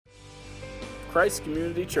Christ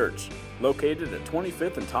Community Church, located at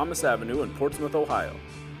 25th and Thomas Avenue in Portsmouth, Ohio.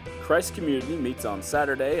 Christ Community meets on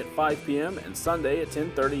Saturday at 5 p.m. and Sunday at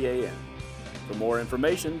 10:30 a.m. For more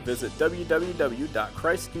information, visit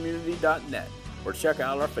www.christcommunity.net or check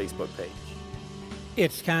out our Facebook page.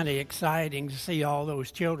 It's kind of exciting to see all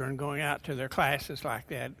those children going out to their classes like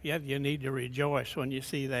that. Yeah, you need to rejoice when you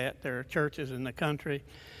see that. There are churches in the country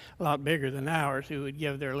a lot bigger than ours who would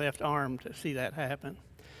give their left arm to see that happen.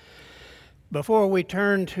 Before we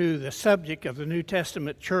turn to the subject of the New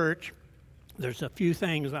Testament church, there's a few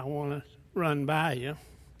things I want to run by you.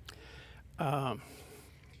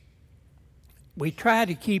 We try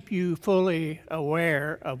to keep you fully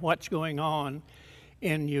aware of what's going on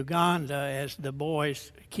in Uganda as the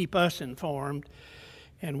boys keep us informed.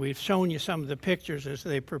 And we've shown you some of the pictures as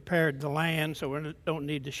they prepared the land, so we don't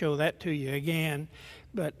need to show that to you again.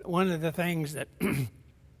 But one of the things that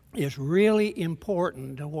is really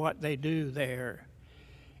important to what they do there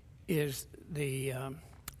is the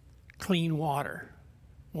clean water.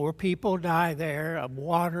 More people die there of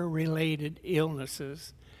water-related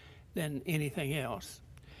illnesses than anything else.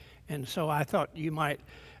 And so I thought you might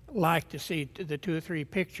like to see the 2 or 3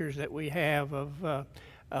 pictures that we have of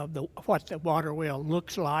what the water well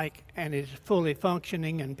looks like and is fully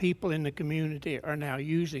functioning, and people in the community are now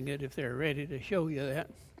using it if they're ready to show you that.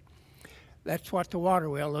 That's what the water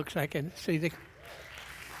well looks like. And see the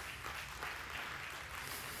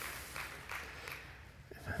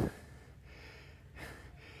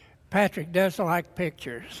Patrick does like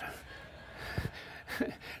pictures.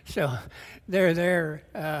 So they're there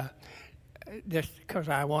just because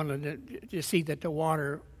I wanted to see that the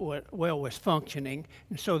water well was functioning.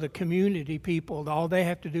 And so the community people, all they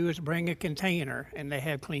have to do is bring a container and they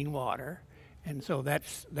have clean water. And so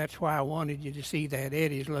that's why I wanted you to see that.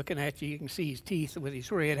 Eddie's looking at you. You can see his teeth with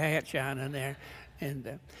his red hat shining there.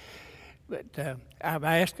 But I've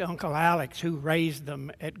asked Uncle Alex, who raised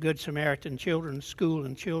them at Good Samaritan Children's School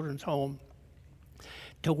and Children's Home,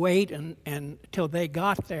 to wait until they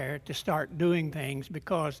got there to start doing things,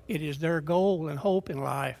 because it is their goal and hope in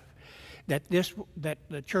life that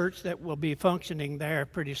the church that will be functioning there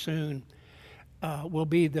pretty soon will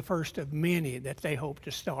be the first of many that they hope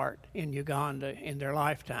to start in Uganda in their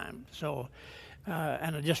lifetime. So,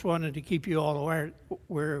 and I just wanted to keep you all aware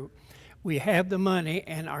we have the money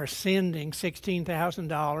and are sending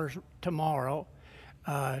 $16,000 tomorrow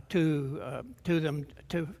to them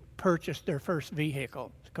to purchase their first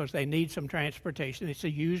vehicle, because they need some transportation. It's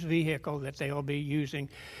a used vehicle that they'll be using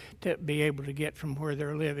to be able to get from where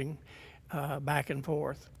they're living back and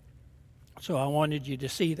forth. So I wanted you to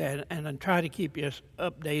see that and try to keep you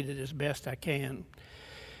updated as best I can.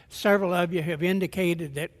 Several of you have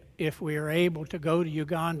indicated that if we are able to go to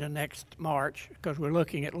Uganda next March, because we're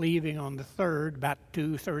looking at leaving on the 3rd, about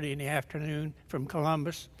 2:30 in the afternoon from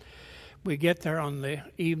Columbus. We get there on the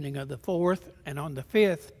evening of the 4th, and on the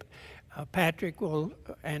 5th, Patrick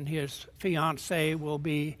and his fiancée will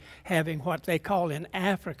be having what they call in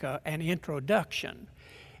Africa an introduction.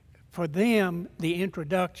 For them, the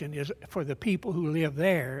introduction is for the people who live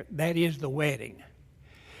there. That is the wedding.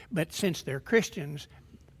 But since they're Christians,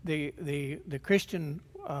 the Christian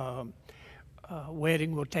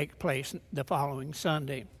wedding will take place the following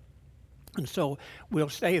Sunday. And so we'll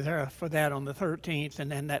stay there for that on the 13th, and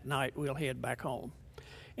then that night we'll head back home.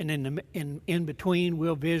 And in between,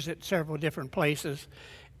 we'll visit several different places,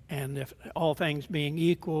 and if all things being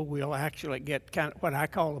equal, we'll actually get kind of what I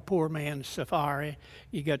call a poor man's safari.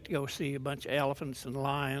 You get to go see a bunch of elephants and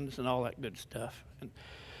lions and all that good stuff. And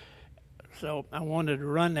so I wanted to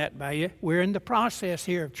run that by you. We're in the process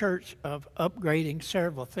here of church of upgrading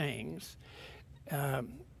several things.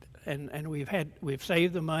 And we've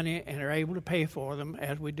saved the money and are able to pay for them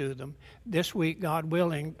as we do them. This week, God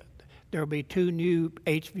willing, there'll be 2 new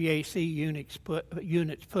HVAC units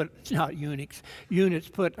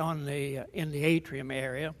put on in the atrium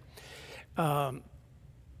area.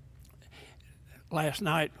 Last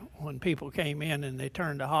night, when people came in and they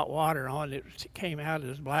turned the hot water on, it came out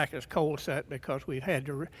as black as coal soot, because we've had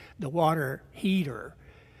the water heater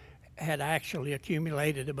had actually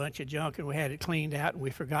accumulated a bunch of junk, and we had it cleaned out, and we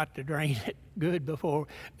forgot to drain it good before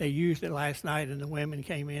they used it last night, and the women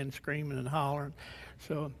came in screaming and hollering.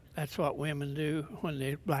 So that's what women do when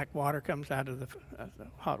the black water comes out of the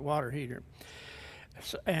hot water heater.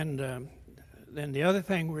 So, and then the other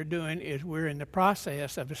thing we're doing is we're in the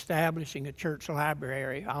process of establishing a church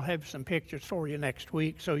library. I'll have some pictures for you next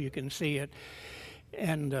week so you can see it.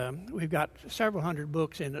 And we've got several hundred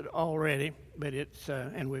books in it already, but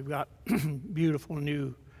and we've got beautiful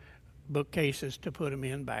new bookcases to put them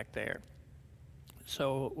in back there.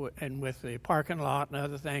 So, and with the parking lot and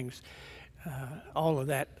other things, all of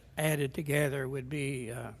that added together would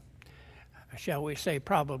be, shall we say,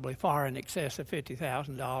 probably far in excess of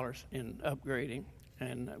 $50,000 in upgrading.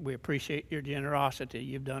 And we appreciate your generosity.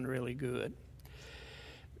 You've done really good.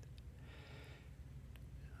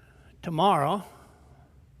 Tomorrow,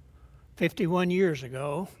 51 years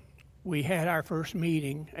ago, we had our first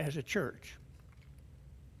meeting as a church.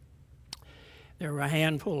 There were a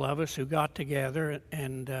handful of us who got together,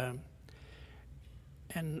 and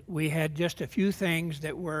we had just a few things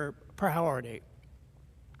that were priority.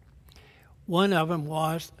 One of them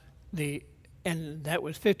was and that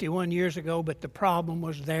was 51 years ago, but the problem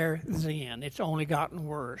was there then. It's only gotten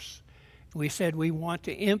worse. We said we want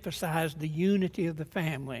to emphasize the unity of the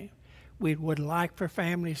family. We would like for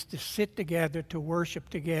families to sit together, to worship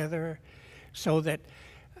together, so that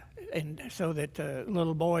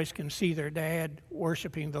little boys can see their dad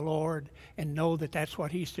worshiping the Lord and know that that's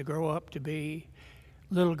what he's to grow up to be.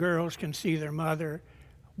 Little girls can see their mother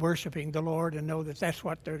worshiping the Lord and know that that's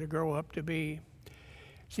what they're to grow up to be.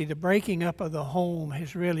 See, the breaking up of the home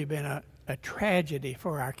has really been a tragedy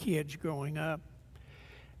for our kids growing up.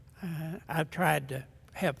 I've tried to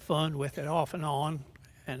have fun with it off and on,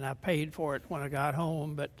 and I paid for it when I got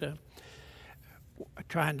home, but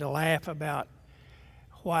trying to laugh about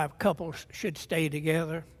why couples should stay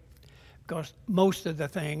together, because most of the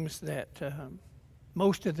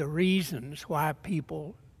reasons why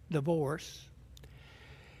people divorce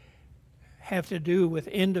have to do with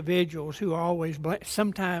individuals who are always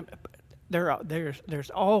sometimes there's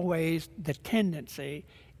always the tendency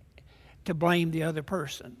to blame the other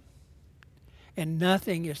person, and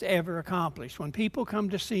nothing is ever accomplished. When people come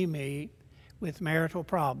to see me with marital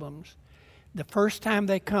problems, the first time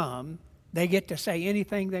they come, they get to say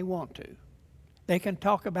anything they want to. They can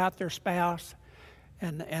talk about their spouse,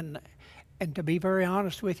 and to be very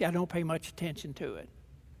honest with you, I don't pay much attention to it,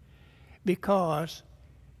 because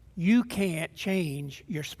you can't change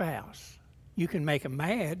your spouse. You can make them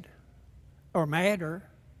mad or madder,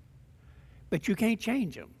 but you can't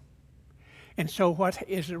change them. And so what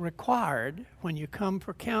is required when you come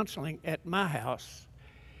for counseling at my house,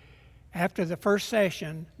 after the first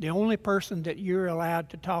session, the only person that you're allowed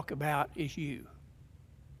to talk about is you.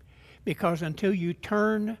 Because until you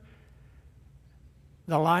turn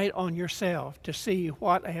the light on yourself to see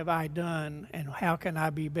what have I done and how can I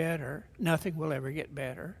be better, nothing will ever get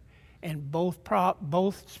better. And both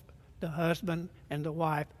the husband and the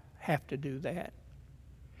wife have to do that.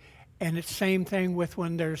 And it's the same thing with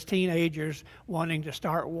when there's teenagers wanting to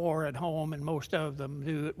start war at home, and most of them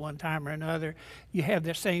do at one time or another. You have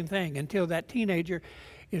the same thing until that teenager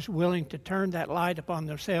is willing to turn that light upon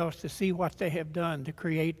themselves to see what they have done to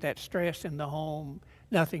create that stress in the home.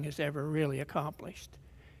 Nothing is ever really accomplished.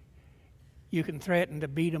 You can threaten to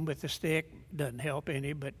beat them with a stick. Doesn't help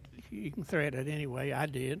any, but you can threaten it anyway. I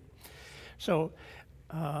did. So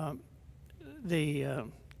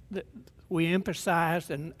we emphasized,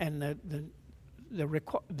 and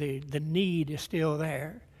the need is still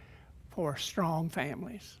there for strong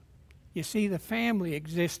families. You see, the family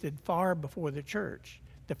existed far before the church.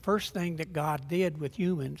 The first thing that God did with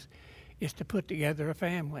humans is to put together a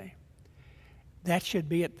family. That should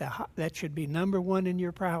be number one in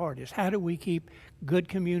your priorities. How do we keep good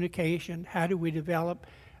communication? How do we develop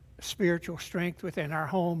spiritual strength within our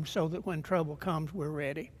home so that when trouble comes, we're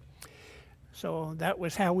ready? So that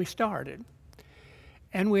was how we started.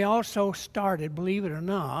 And we also started, believe it or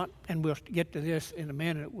not, and we'll get to this in a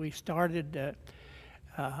minute, we started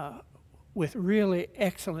with really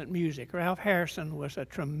excellent music. Ralph Harrison was a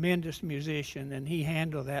tremendous musician, and he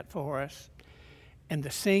handled that for us. And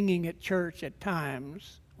the singing at church at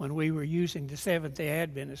times, when we were using the Seventh-day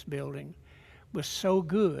Adventist building, was so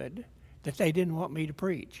good that they didn't want me to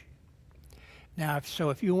preach. Now, so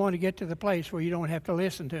if you want to get to the place where you don't have to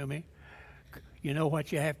listen to me, you know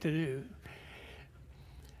what you have to do.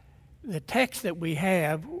 The text that we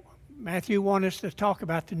have, Matthew wants us to talk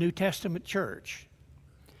about the New Testament church.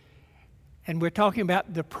 And we're talking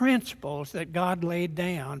about the principles that God laid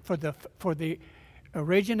down for the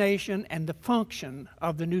origination and the function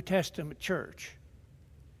of the New Testament church.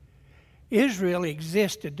 Israel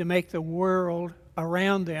existed to make the world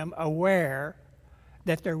around them aware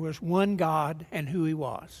that there was one God and who He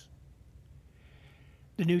was.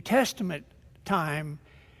 The New Testament time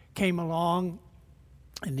came along,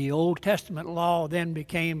 and the Old Testament law then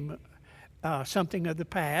became something of the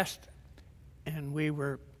past, and we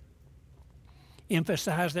were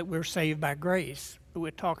emphasized that we're saved by grace.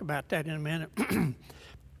 We'll talk about that in a minute.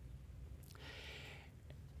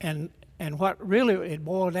 And what really it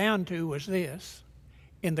boiled down to was this.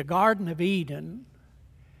 In the Garden of Eden,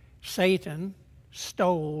 Satan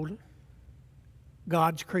stole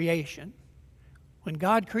God's creation. When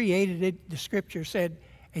God created it, the Scripture said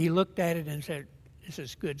He looked at it and said, this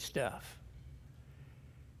is good stuff.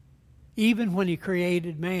 Even when He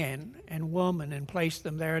created man and woman and placed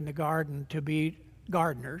them there in the garden to be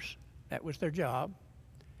gardeners, that was their job,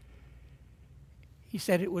 He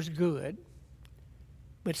said it was good.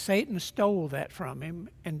 But Satan stole that from Him,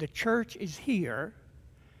 and the church is here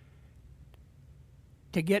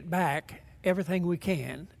to get back everything we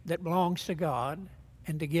can that belongs to God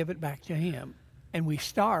and to give it back to Him. And we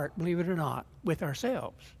start, believe it or not, with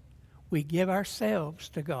ourselves. We give ourselves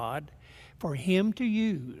to God for Him to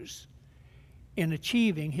use in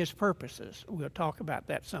achieving His purposes. We'll talk about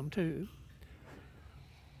that some too.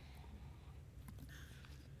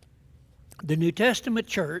 The New Testament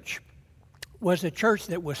church was a church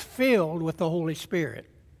that was filled with the Holy Spirit.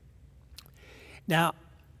 Now,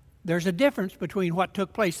 there's a difference between what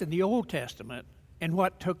took place in the Old Testament and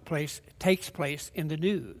what takes place in the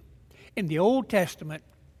New. In the Old Testament,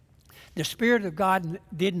 the Spirit of God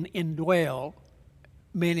didn't indwell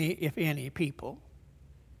many, if any, people.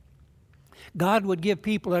 God would give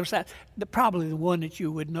people, probably the one that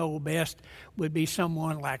you would know best would be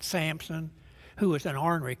someone like Samson, who was an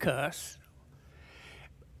ornery cuss.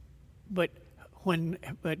 But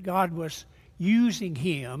God was using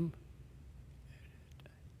him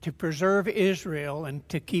to preserve Israel and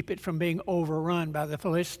to keep it from being overrun by the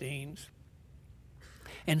Philistines.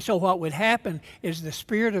 And so what would happen is the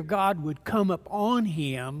Spirit of God would come upon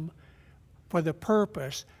him for the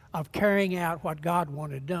purpose of carrying out what God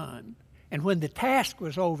wanted done. And when the task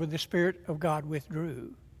was over, the Spirit of God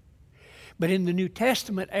withdrew. But in the New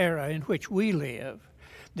Testament era in which we live,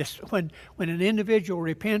 when an individual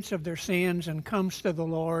repents of their sins and comes to the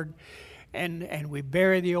Lord, and we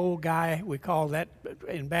bury the old guy, we call that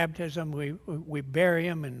in baptism, we bury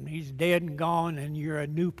him and he's dead and gone and you're a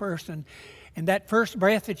new person. And that first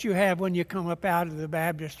breath that you have when you come up out of the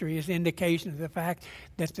baptistry is indication of the fact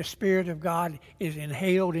that the Spirit of God is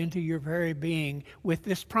inhaled into your very being with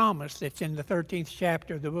this promise that's in the 13th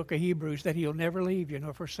chapter of the book of Hebrews, that He'll never leave you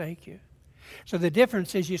nor forsake you. So the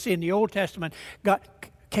difference is, you see, in the Old Testament, God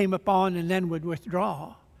came upon and then would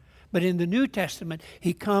withdraw. But in the New Testament,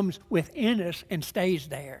 He comes within us and stays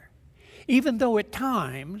there. Even though at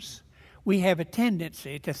times we have a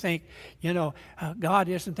tendency to think, God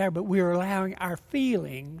isn't there, but we're allowing our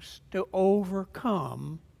feelings to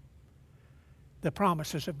overcome the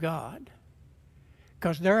promises of God.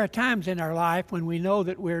 Because there are times in our life when we know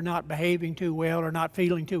that we're not behaving too well or not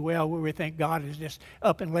feeling too well, where we think God has just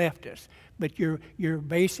up and left us. But you're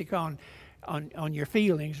basic on your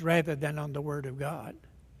feelings rather than on the Word of God.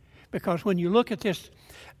 Because when you look at this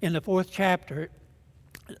in the 4th chapter,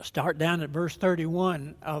 start down at verse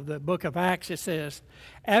 31 of the book of Acts, it says,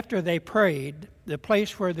 after they prayed, the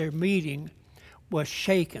place where they're meeting was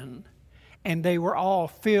shaken, and they were all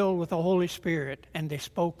filled with the Holy Spirit, and they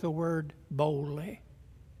spoke the word boldly.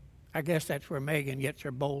 I guess that's where Megan gets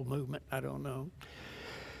her bold movement. I don't know.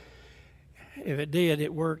 If it did,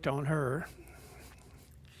 it worked on her.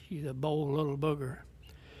 She's a bold little booger.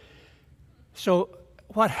 So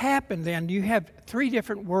what happened then, you have 3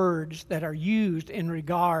 different words that are used in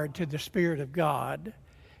regard to the Spirit of God,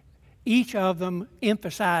 each of them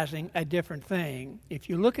emphasizing a different thing. If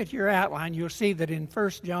you look at your outline, you'll see that in 1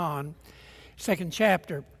 John, 2nd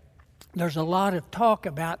chapter, there's a lot of talk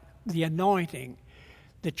about the anointing.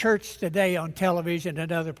 The church today on television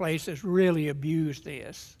and other places really abuse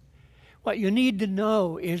this. What you need to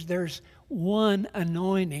know is there's one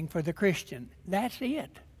anointing for the Christian. That's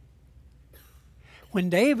it. When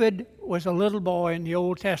David was a little boy in the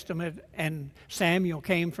Old Testament and Samuel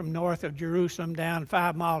came from north of Jerusalem down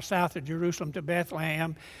 5 miles south of Jerusalem to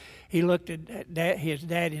Bethlehem, he looked at his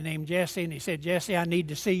daddy named Jesse and he said, Jesse, I need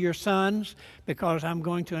to see your sons because I'm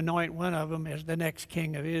going to anoint one of them as the next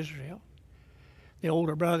king of Israel. The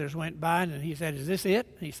older brothers went by and he said, is this it?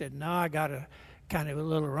 He said, no, I got a kind of a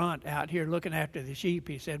little runt out here looking after the sheep.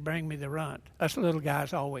 He said, bring me the runt. Us little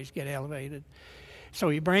guys always get elevated. So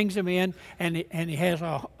he brings him in, and he has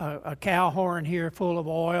a cow horn here full of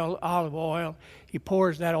oil, olive oil. He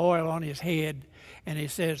pours that oil on his head, and he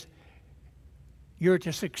says, you're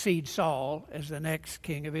to succeed Saul as the next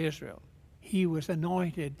king of Israel. He was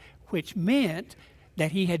anointed, which meant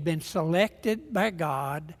that he had been selected by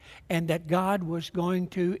God, and that God was going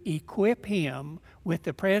to equip him with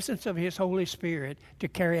the presence of His Holy Spirit to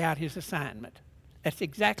carry out his assignment. That's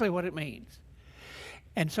exactly what it means.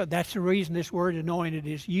 And so that's the reason this word anointed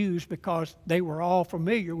is used, because they were all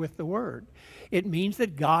familiar with the word. It means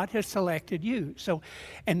that God has selected you. So,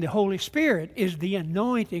 and the Holy Spirit is the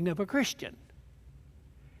anointing of a Christian,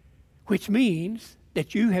 which means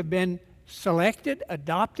that you have been selected,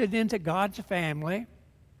 adopted into God's family,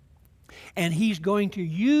 and He's going to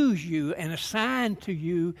use you and assign to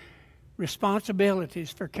you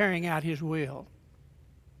responsibilities for carrying out His will.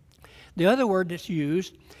 The other word that's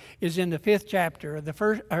used is in the 5th chapter of the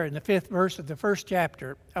first, or in the 5th verse of the 1st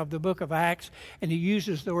chapter of the book of Acts, and he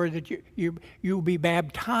uses the word that you will be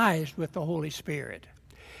baptized with the Holy Spirit.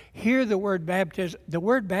 Here, the word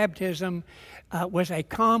baptism was a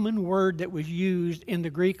common word that was used in the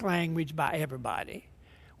Greek language by everybody.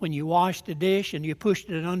 When you washed a dish and you pushed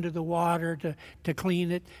it under the water to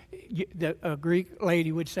clean it, a Greek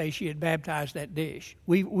lady would say she had baptized that dish.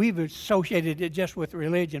 We've associated it just with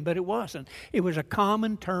religion, but it wasn't. It was a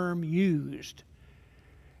common term used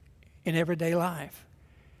in everyday life.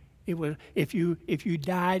 It was if you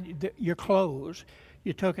dyed your clothes,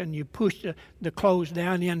 you took and you pushed the clothes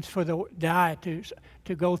down in for the dye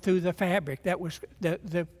to go through the fabric. That was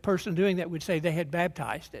the person doing that would say they had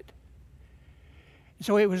baptized it.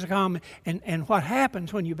 So it was a common, and what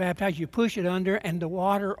happens when you baptize, you push it under and the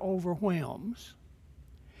water overwhelms.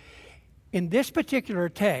 In this particular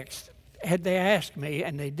text, had they asked me,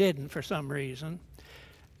 and they didn't for some reason,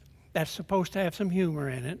 that's supposed to have some humor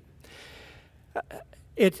in it.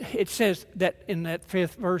 It says that in that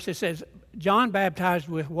 5th verse, it says, John baptized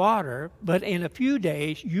with water, but in a few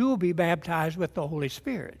days you will be baptized with the Holy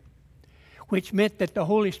Spirit, which meant that the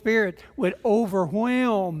Holy Spirit would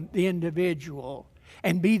overwhelm the individual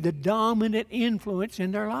and be the dominant influence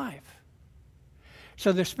in their life.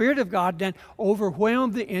 So the Spirit of God then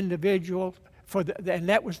overwhelmed the individual, and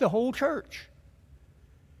that was the whole church.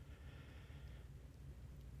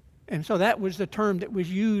 And so that was the term that was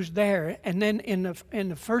used there. And then in the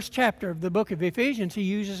 1st chapter of the book of Ephesians, he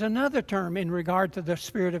uses another term in regard to the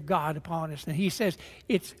Spirit of God upon us. And he says,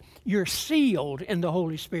 you're sealed in the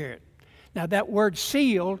Holy Spirit. Now that word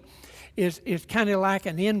sealed is kind of like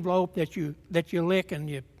an envelope that you lick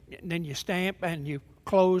and then you stamp and you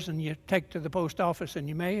close and you take to the post office and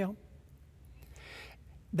you mail.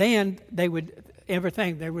 Then they would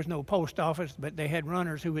everything. There was no post office, but they had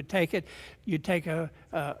runners who would take it. You'd take they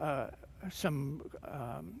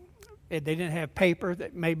didn't have paper,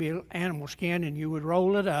 that maybe animal skin, and you would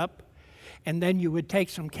roll it up, and then you would take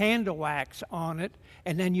some candle wax on it,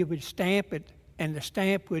 and then you would stamp it, and the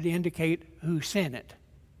stamp would indicate who sent it.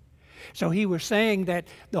 So he was saying that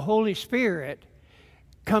the Holy Spirit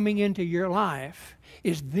coming into your life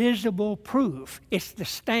is visible proof. It's the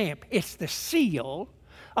stamp, it's the seal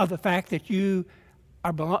of the fact that you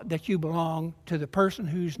belong to the person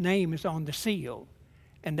whose name is on the seal,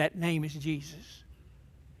 and that name is Jesus.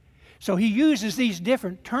 So he uses these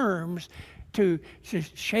different terms to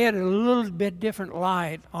shed a little bit different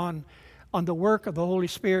light on the work of the Holy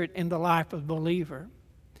Spirit in the life of the believer.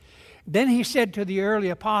 Then he said to the early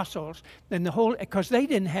apostles, because they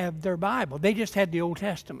didn't have their Bible, they just had the Old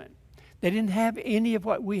Testament. They didn't have any of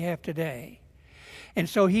what we have today. And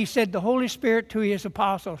so he said the Holy Spirit to his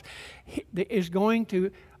apostles is going to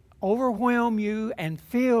overwhelm you and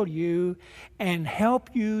fill you and help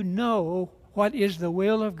you know what is the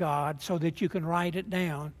will of God so that you can write it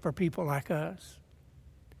down for people like us.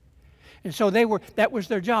 And so that was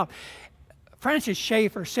their job. Francis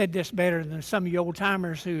Schaeffer said this better than some of you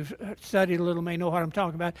old-timers who've studied a little may know what I'm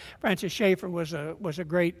talking about. Francis Schaeffer was a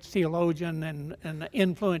great theologian and an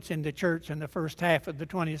influence in the church in the first half of the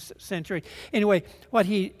 20th century. Anyway, what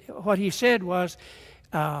he said was,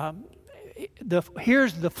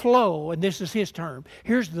 here's the flow, and this is his term,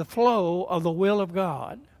 here's the flow of the will of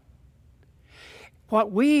God.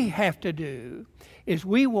 What we have to do is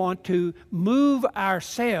we want to move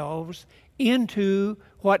ourselves into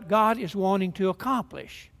what God is wanting to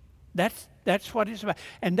accomplish. That's what it's about.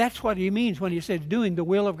 And that's what he means when he says doing the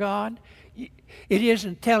will of God. It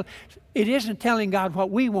isn't telling God what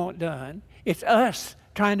we want done. It's us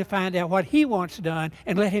trying to find out what he wants done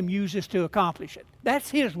and let him use us to accomplish it. That's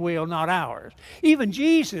his will, not ours. Even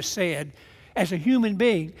Jesus said, as a human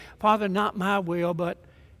being, Father, not my will, but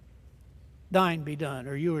thine be done,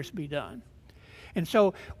 or yours be done. And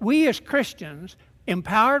so we as Christians,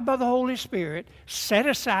 empowered by the Holy Spirit, set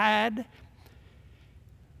aside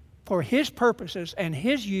for his purposes and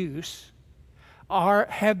his use,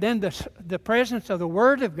 have been the presence of the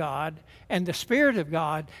Word of God and the Spirit of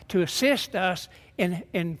God to assist us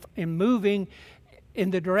in moving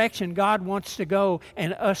in the direction God wants to go,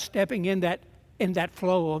 and us stepping in that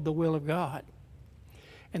flow of the will of God.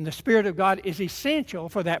 And the Spirit of God is essential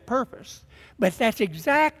for that purpose. But that's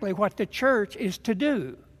exactly what the church is to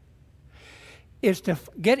do, is to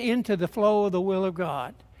get into the flow of the will of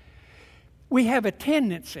God. We have a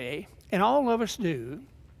tendency, and all of us do,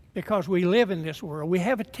 because we live in this world, we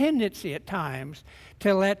have a tendency at times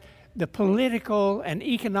to let the political and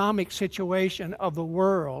economic situation of the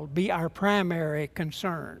world be our primary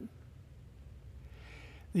concern.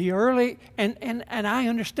 The early, and I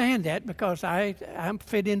understand that because I'm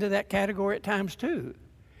fit into that category at times too.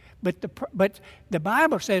 But the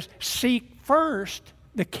Bible says, seek first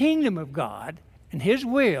the kingdom of God and His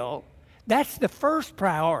will. That's the first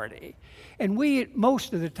priority. And we,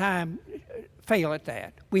 most of the time, fail at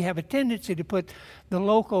that. We have a tendency to put the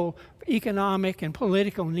local economic and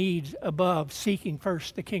political needs above seeking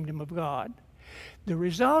first the kingdom of God. The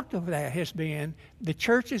result of that has been the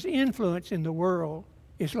church's influence in the world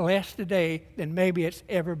is less today than maybe it's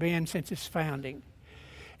ever been since its founding.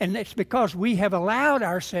 And it's because we have allowed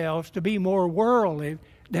ourselves to be more worldly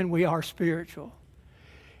than we are spiritual.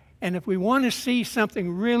 And if we want to see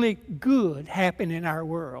something really good happen in our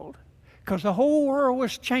world, because the whole world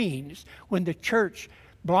was changed when the church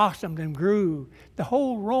blossomed and grew. The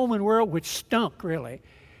whole Roman world, which stunk really,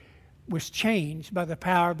 was changed by the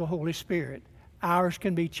power of the Holy Spirit. Ours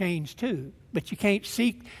can be changed too. But you can't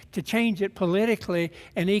seek to change it politically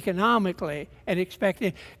and economically and expect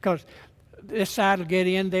it, because this side will get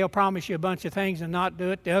in, they'll promise you a bunch of things and not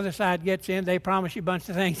do it. The other side gets in, they promise you a bunch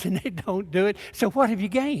of things and they don't do it. So what have you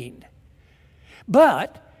gained?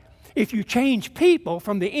 But if you change people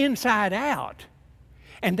from the inside out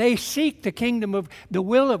and they seek the kingdom of the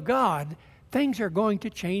will of God, things are going to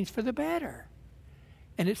change for the better.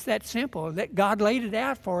 And it's that simple, that God laid it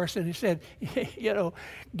out for us and He said,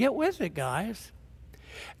 get with it, guys.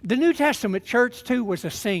 The New Testament church, too, was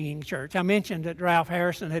a singing church. I mentioned that Ralph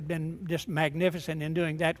Harrison had been just magnificent in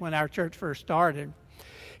doing that when our church first started.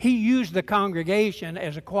 He used the congregation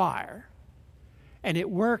as a choir. And it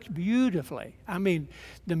worked beautifully. I mean,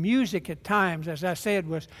 the music at times, as I said,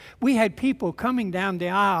 we had people coming down the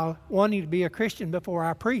aisle wanting to be a Christian before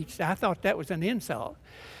I preached. I thought that was an insult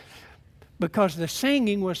because the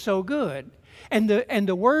singing was so good. And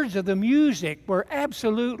the words of the music were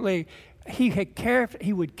absolutely,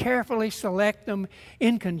 he would carefully select them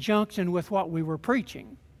in conjunction with what we were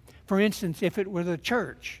preaching. For instance, if it were the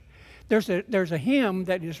church, there's a hymn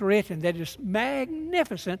that is written that is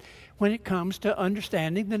magnificent when it comes to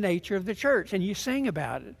understanding the nature of the church, and you sing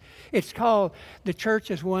about it. It's called "The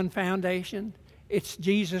Church is One Foundation." It's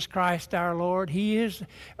Jesus Christ our Lord. He is.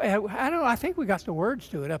 I think we got the words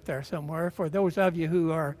to it up there somewhere for those of you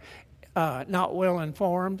who are not well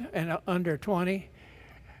informed and under 20.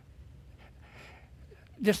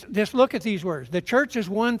 Just look at these words. The church's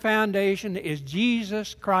one foundation is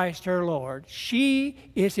Jesus Christ her Lord. She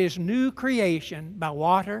is His new creation by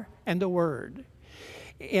water and the Word.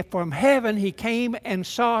 If from heaven He came and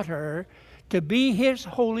sought her to be His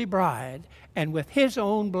holy bride, and with His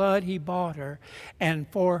own blood He bought her, and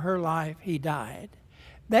for her life He died.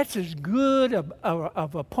 That's as good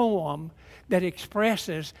of a poem that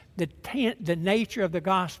expresses the nature of the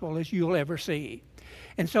gospel as you'll ever see.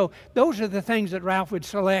 And so those are the things that Ralph would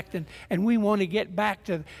select, and we want to get back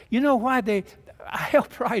to. I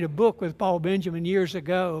helped write a book with Paul Benjamin years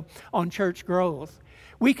ago on church growth.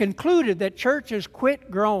 We concluded that churches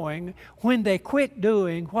quit growing when they quit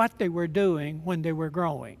doing what they were doing when they were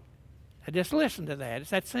growing. Now just listen to that.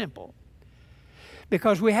 It's that simple.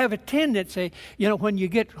 Because we have a tendency, when you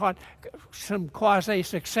get some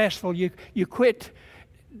quasi-successful, you quit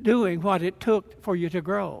doing what it took for you to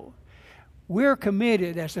grow. We're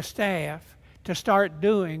committed as a staff to start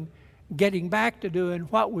getting back to doing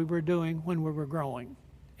what we were doing when we were growing.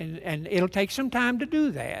 And it'll take some time to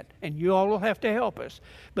do that, and you all will have to help us.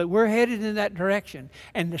 But we're headed in that direction.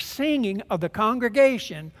 And the singing of the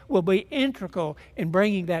congregation will be integral in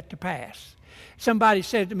bringing that to pass. Somebody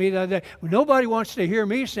said to me the other day, nobody wants to hear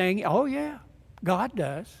me sing. Oh, yeah, God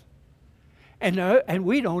does. And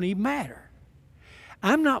we don't even matter.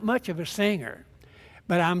 I'm not much of a singer,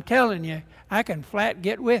 but I'm telling you, I can flat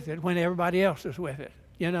get with it when everybody else is with it.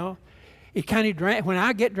 It kind of when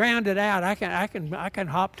I get drowned out, I can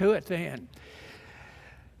hop to it then.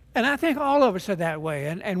 And I think all of us are that way,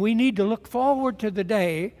 and we need to look forward to the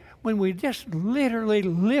day when we just literally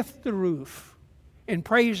lift the roof in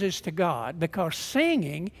praises to God, because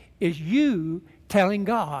singing is you telling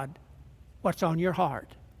God what's on your heart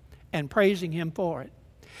and praising Him for it.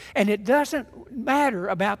 And it doesn't matter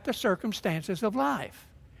about the circumstances of life.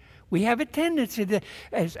 We have a tendency to,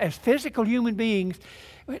 as physical human beings,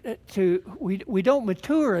 we don't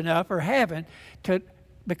mature enough or haven't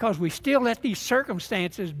because we still let these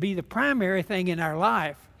circumstances be the primary thing in our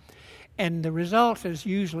life, and the result is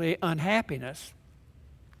usually unhappiness.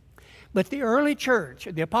 But the early church,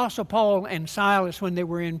 the Apostle Paul and Silas when they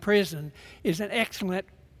were in prison, is an excellent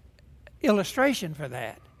illustration for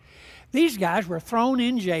that. These guys were thrown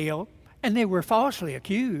in jail And they were falsely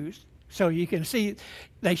accused. So you can see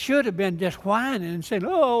they should have been just whining and saying,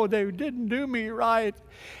 oh, they didn't do me right.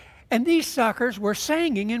 And these suckers were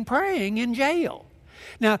singing and praying in jail.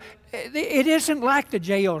 Now, it isn't like the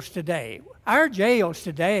jails today. Our jails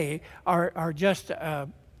today are just a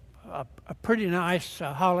pretty nice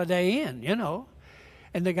Holiday Inn, you know.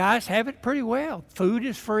 And the guys have it pretty well. Food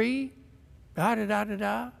is free,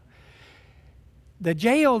 da-da-da-da-da. The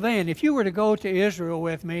jail then, if you were to go to Israel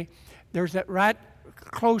with me, there's that right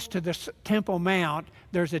close to the Temple Mount,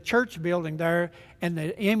 there's a church building there, and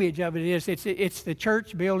the image of it is it's the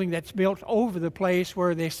church building that's built over the place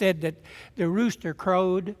where they said that the rooster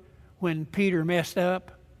crowed when Peter messed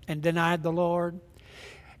up and denied the Lord.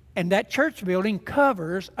 And that church building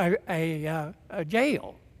covers a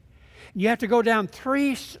jail. You have to go down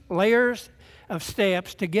 3 layers of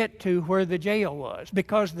steps to get to where the jail was,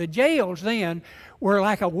 because the jails then were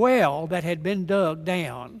like a well that had been dug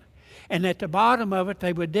down. And at the bottom of it,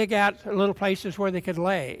 they would dig out little places where they could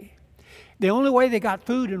lay. The only way they got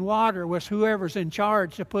food and water was whoever's in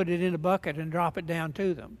charge to put it in a bucket and drop it down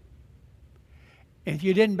to them. And if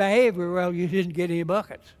you didn't behave very well, you didn't get any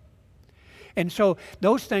buckets. And so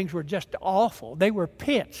those things were just awful. They were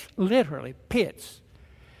pits, literally pits.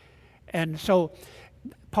 And so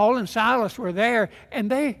Paul and Silas were there,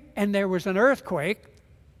 and there was an earthquake,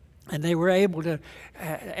 and they were able to,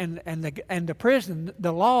 and the prison,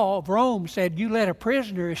 the law of Rome said, you let a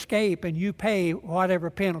prisoner escape and you pay whatever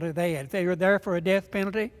penalty they had. If they were there for a death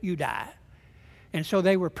penalty, you die. And so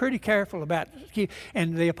they were pretty careful about it.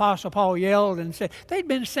 And the Apostle Paul yelled and said, they'd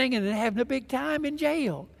been singing and having a big time in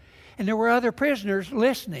jail. And there were other prisoners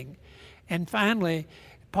listening. And finally,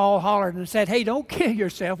 Paul hollered and said, hey, don't kill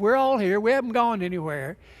yourself. We're all here. We haven't gone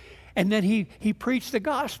anywhere. And then he preached the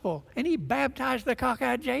gospel, and he baptized the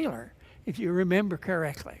cockeyed jailer, if you remember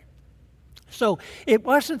correctly. So it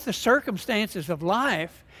wasn't the circumstances of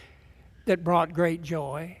life that brought great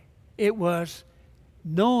joy. It was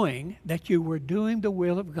knowing that you were doing the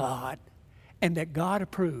will of God and that God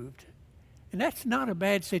approved. And that's not a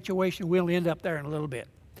bad situation. We'll end up there in a little bit.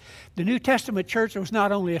 The New Testament church was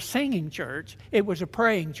not only a singing church, it was a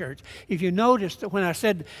praying church. If you noticed that when I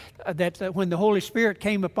said that when the Holy Spirit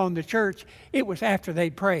came upon the church, it was after they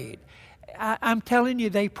prayed. I'm telling you,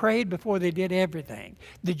 they prayed before they did everything.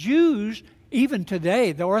 The Jews, even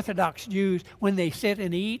today, the Orthodox Jews, when they sit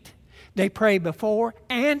and eat, they pray before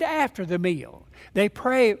and after the meal. They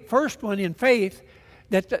pray first one in faith,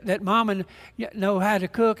 that mama know how to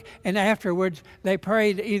cook, and afterwards they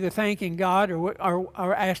prayed either thanking God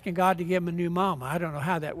or asking God to give them a new mama. I don't know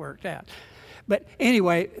how that worked out. But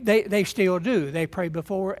anyway, they still do. They pray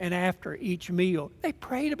before and after each meal. They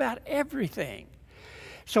prayed about everything.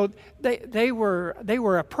 So they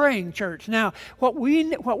were a praying church. Now, what we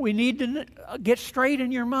need to get straight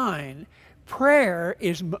in your mind, prayer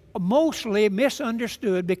is mostly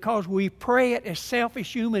misunderstood because we pray it as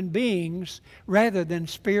selfish human beings rather than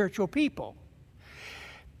spiritual people.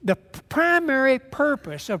 The primary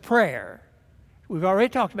purpose of prayer, we've already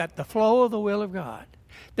talked about the flow of the will of God.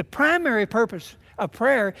 The primary purpose of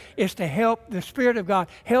prayer is to help the Spirit of God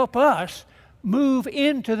help us move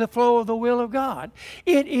into the flow of the will of God.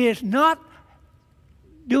 It is not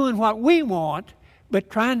doing what we want, but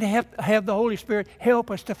trying to have the Holy Spirit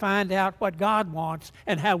help us to find out what God wants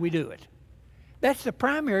and how we do it. That's the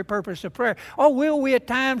primary purpose of prayer. Oh, will we at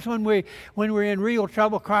times when we're in real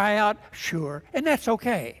trouble cry out? Sure, and that's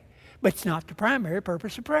okay. But it's not the primary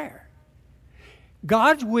purpose of prayer.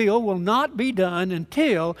 God's will not be done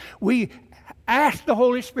until we ask the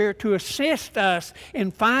Holy Spirit to assist us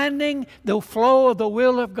in finding the flow of the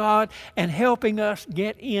will of God and helping us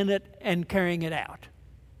get in it and carrying it out.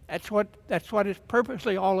 That's what it's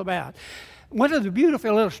purposely all about. One of the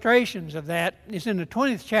beautiful illustrations of that is in the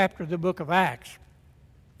 20th chapter of the book of Acts.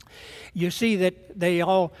 You see that they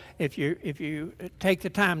all, if you take the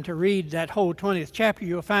time to read that whole 20th chapter,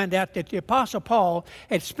 you'll find out that the Apostle Paul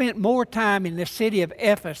had spent more time in the city of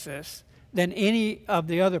Ephesus than any of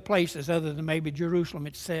the other places other than maybe Jerusalem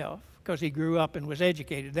itself, because he grew up and was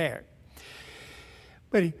educated there.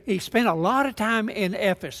 But he spent a lot of time in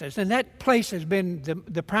Ephesus, and that place has been,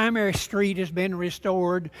 the primary street has been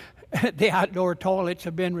restored, the outdoor toilets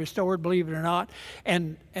have been restored, believe it or not,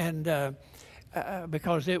 and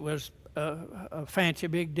because it was a fancy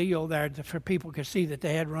big deal there for people could see that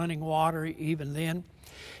they had running water even then.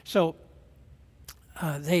 So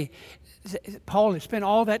Paul had spent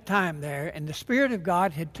all that time there, and the Spirit of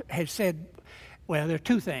God had said, well, there are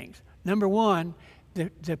two things. Number one,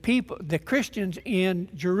 the Christians in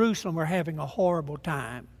Jerusalem were having a horrible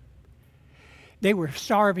time. They were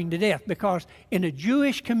starving to death because in a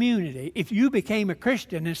Jewish community, if you became a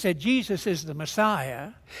Christian and said Jesus is the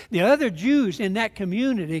Messiah, the other Jews in that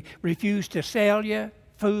community refused to sell you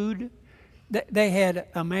food. They had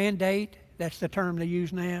a mandate. That's the term they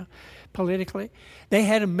use now politically. They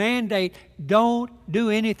had a mandate, don't do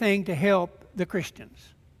anything to help the Christians.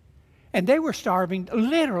 And they were starving,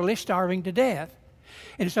 literally starving to death.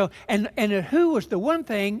 And so, and who was the one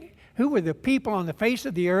thing, who were the people on the face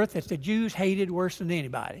of the earth that the Jews hated worse than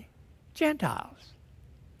anybody? Gentiles.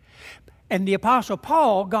 And the Apostle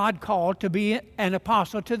Paul, God called to be an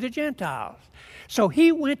apostle to the Gentiles. So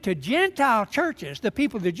he went to Gentile churches, the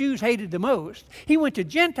people the Jews hated the most. He went to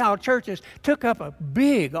Gentile churches, took up a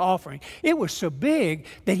big offering. It was so big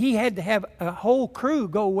that he had to have a whole crew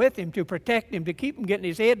go with him to protect him, to keep him getting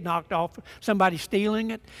his head knocked off, somebody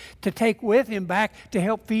stealing it, to take with him back to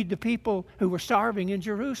help feed the people who were starving in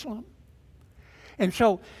Jerusalem. And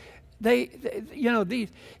so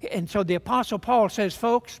and so the Apostle Paul says,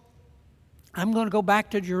 folks, I'm going to go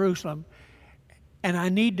back to Jerusalem, and I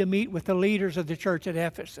need to meet with the leaders of the church at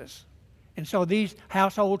Ephesus. And so these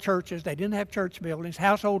household churches, they didn't have church buildings,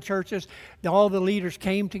 household churches, all the leaders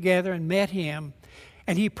came together and met him.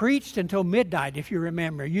 And he preached until midnight, if you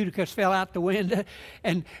remember. Eutychus fell out the window.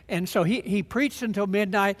 And so he preached until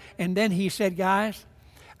midnight, and then he said, guys,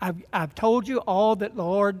 I've told you all that the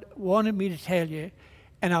Lord wanted me to tell you,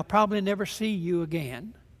 and I'll probably never see you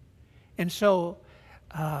again. And so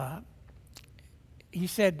he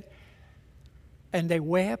said, and they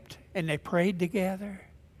wept and they prayed together,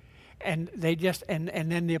 and they just and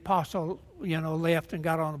then the apostle left and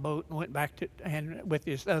got on a boat and went back to and with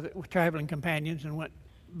his other traveling companions and went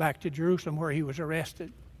back to Jerusalem where he was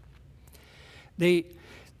arrested. They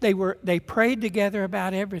prayed together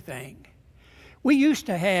about everything. We used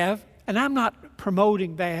to have, and I'm not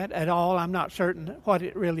promoting that at all. I'm not certain what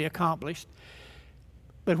it really accomplished,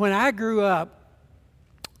 but when I grew up,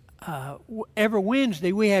 every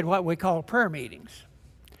Wednesday we had what we call prayer meetings.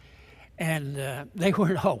 And they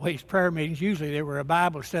weren't always prayer meetings. Usually they were a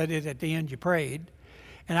Bible study that at the end you prayed.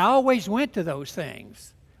 And I always went to those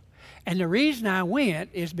things. And the reason I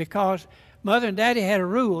went is because Mother and Daddy had a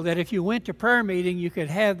rule that if you went to prayer meeting, you could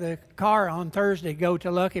have the car on Thursday go to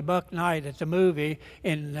Lucky Buck Night at the movie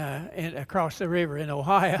in across the river in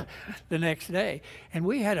Ohio the next day. And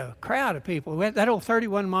we had a crowd of people. That old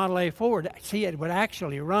 31 Model A Ford, see, it would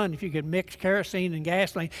actually run if you could mix kerosene and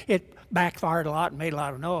gasoline. It backfired a lot and made a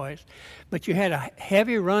lot of noise. But you had a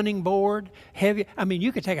heavy running board,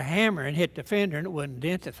 you could take a hammer and hit the fender and it wouldn't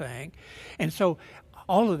dent the thing. And so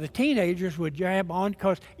all of the teenagers would jab on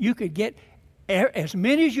because you could get as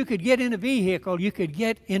many as you could get in a vehicle, you could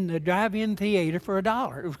get in the drive-in theater for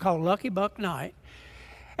 $1. It was called Lucky Buck Night.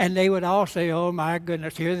 And they would all say, oh, my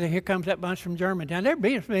goodness, here comes that bunch from Germantown. There'd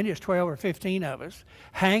be as many as 12 or 15 of us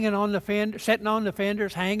hanging on the fender, sitting on the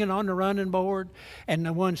fenders, hanging on the running board, and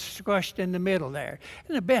the ones squished in the middle there.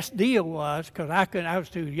 And the best deal was, because I was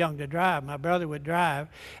too young to drive, my brother would drive,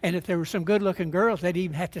 and if there were some good-looking girls, they'd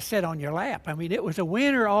even have to sit on your lap. I mean, it was a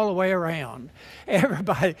winner all the way around.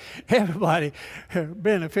 Everybody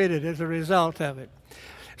benefited as a result of it.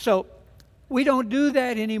 So we don't do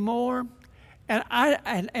that anymore.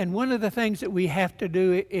 And one of the things that we have to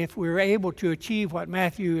do if we're able to achieve what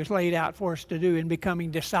Matthew has laid out for us to do in becoming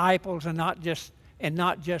disciples and not just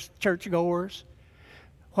churchgoers,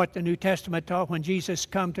 what the New Testament taught, when Jesus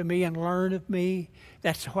come to me and learn of me,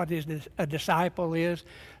 that's what a disciple is.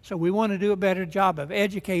 So we want to do a better job of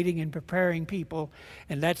educating and preparing people,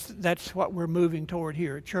 and that's what we're moving toward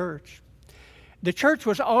here at church. The church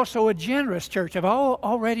was also a generous church. I've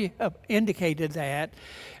already indicated that,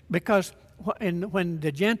 because when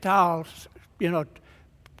the Gentiles,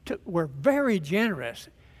 were very generous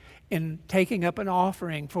in taking up an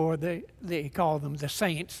offering for they call them the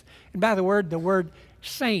saints. And by the word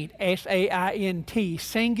saint, S-A-I-N-T,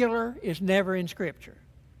 singular, is never in Scripture.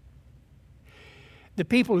 The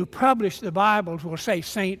people who publish the Bibles will say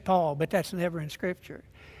St. Paul, but that's never in Scripture.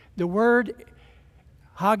 The word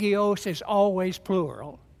hagios is always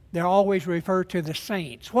plural. They're always referred to the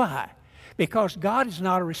saints. Why? Because God is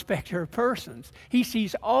not a respecter of persons. He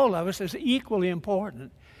sees all of us as equally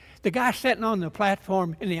important. The guy sitting on the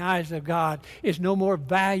platform in the eyes of God is no more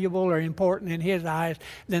valuable or important in His eyes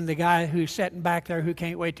than the guy who's sitting back there who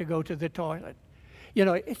can't wait to go to the toilet.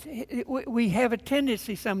 We have a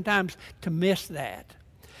tendency sometimes to miss that.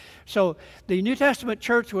 So the New Testament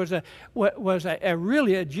church was a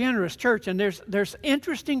really a generous church, and there's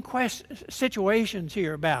interesting situations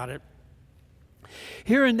here about it.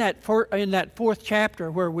 Here in that fourth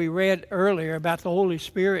chapter where we read earlier about the Holy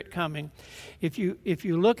Spirit coming, if you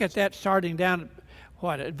look at that starting down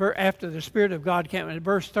after the Spirit of God came, in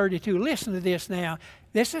verse 32, listen to this now.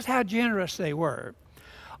 This is how generous they were.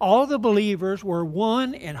 All the believers were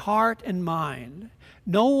one in heart and mind.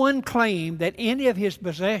 No one claimed that any of his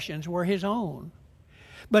possessions were his own,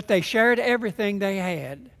 but they shared everything they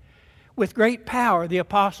had. With great power, the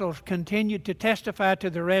apostles continued to testify to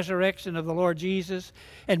the resurrection of the Lord Jesus,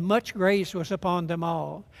 and much grace was upon them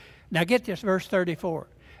all. Now get this, verse 34.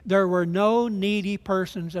 There were no needy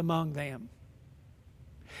persons among them.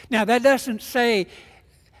 Now that doesn't say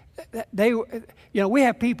we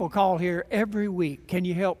have people call here every week. Can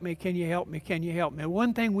you help me? Can you help me? Can you help me?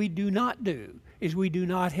 One thing we do not do is we do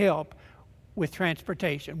not help with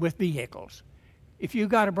transportation, with vehicles. If you've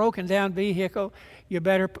got a broken down vehicle, you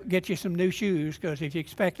better get you some new shoes, because if you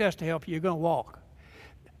expect us to help you, you're going to walk.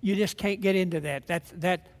 You just can't get into that.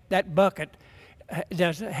 That bucket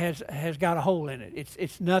has got a hole in it.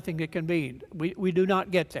 It's nothing that can be. We do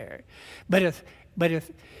not get there. But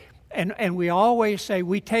if we always say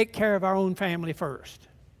we take care of our own family first,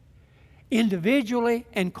 individually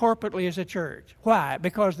and corporately as a church. Why?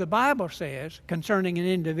 Because the Bible says concerning an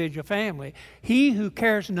individual family, he who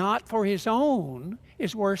cares not for his own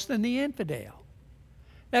is worse than the infidel.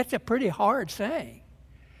 That's a pretty hard saying.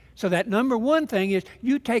 So that number one thing is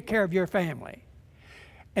you take care of your family.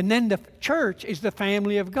 And then the church is the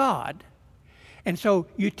family of God. And so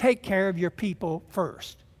you take care of your people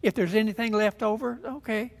first. If there's anything left over,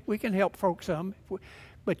 okay, we can help folks some.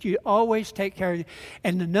 But you always take care of it.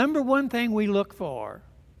 And the number one thing we look for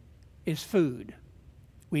is food.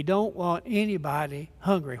 We don't want anybody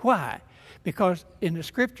hungry. Why? Because in the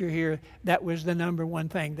scripture here, that was the number one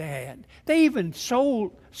thing they had. They even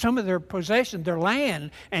sold some of their possessions, their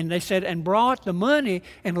land, and they said, and brought the money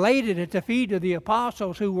and laid it at the feet of the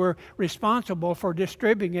apostles who were responsible for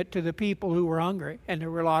distributing it to the people who were hungry. And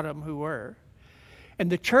there were a lot of them who were.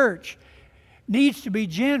 And the church needs to be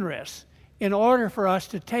generous in order for us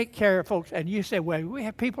to take care of folks. And you say, well, we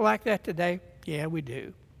have people like that today? Yeah, we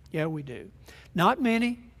do. Yeah, we do. Not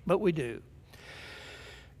many, but we do.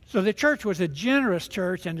 So the church was a generous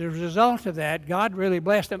church, and as a result of that, God really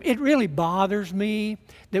blessed them. It really bothers me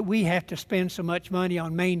that we have to spend so much money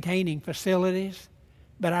on maintaining facilities,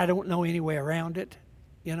 but I don't know any way around it,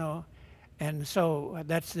 And so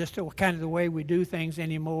that's just kind of the way we do things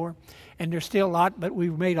anymore. And there's still a lot, but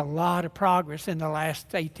we've made a lot of progress in the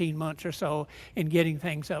last 18 months or so in getting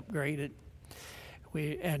things upgraded.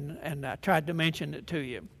 And I tried to mention it to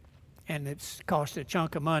you. And it's cost a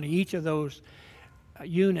chunk of money. Each of those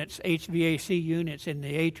units, HVAC units in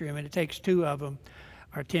the atrium, and it takes two of them,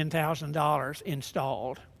 are $10,000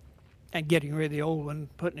 installed. And getting rid of the old one,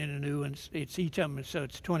 putting in a new one, it's each of them, so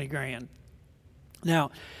it's $20,000. Now,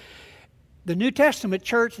 the New Testament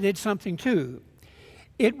church did something too.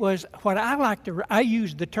 It was what I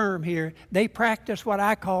use the term here, they practice what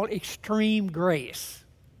I call extreme grace.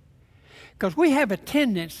 Because we have a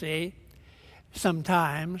tendency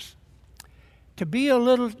sometimes to be a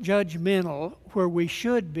little judgmental where we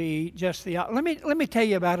should be just the opposite. Let me tell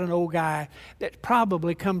you about an old guy that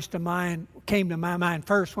probably came to my mind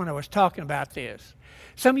first when I was talking about this.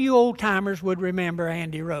 Some of you old timers would remember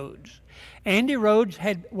Andy Rhodes. Andy Rhodes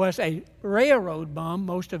was a railroad bum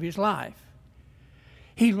most of his life.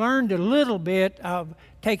 He learned a little bit of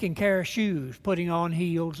taking care of shoes, putting on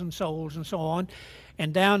heels and soles and so on.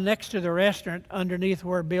 And down next to the restaurant, underneath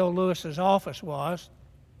where Bill Lewis's office was,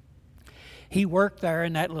 he worked there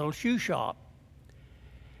in that little shoe shop.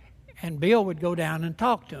 And Bill would go down and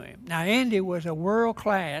talk to him. Now, Andy was a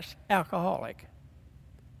world-class alcoholic.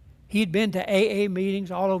 He'd been to AA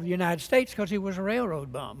meetings all over the United States because he was a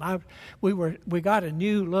railroad bum. We got a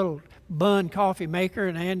new little Bunn coffee maker,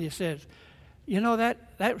 and Andy says,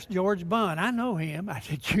 that was George Bunn. I know him. I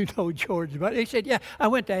said, you know George Bunn? He said, yeah, I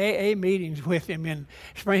went to AA meetings with him in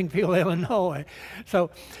Springfield, Illinois.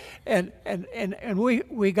 So, and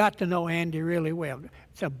we got to know Andy really well.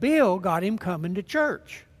 So Bill got him coming to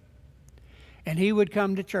church. And he would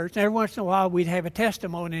come to church. And every once in a while, we'd have a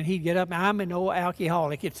testimony, and he'd get up. I'm an old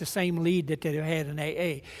alcoholic. It's the same lead that they had in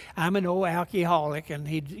AA. I'm an old alcoholic. And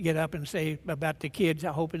he'd get up and say about the kids,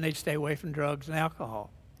 hoping they'd stay away from drugs and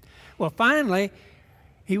alcohol. Well, finally,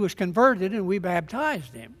 he was converted, and we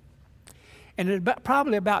baptized him. And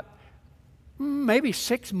probably about maybe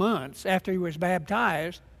 6 months after he was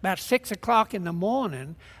baptized, about 6 o'clock in the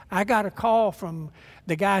morning, I got a call from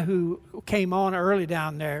the guy who came on early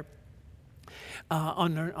down there,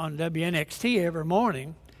 on WNXT every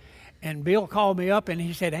morning, and Bill called me up and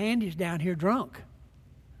he said, Andy's down here drunk.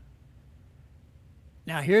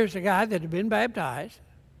 Now here's a guy that had been baptized,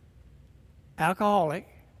 alcoholic,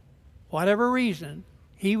 whatever reason,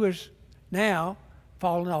 he was now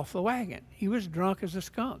fallen off the wagon. He was drunk as a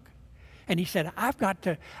skunk. And he said, I got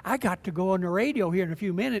to go on the radio here in a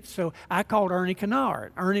few minutes. So I called Ernie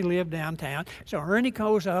Kennard. Ernie lived downtown. So Ernie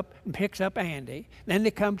goes up and picks up Andy. Then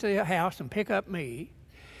they come to the house and pick up me.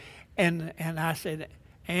 And I said,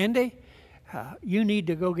 Andy, you need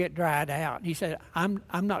to go get dried out. He said, I'm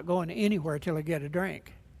not going anywhere till I get a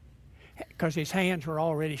drink. Because his hands were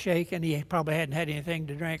already shaking. He probably hadn't had anything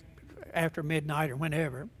to drink after midnight or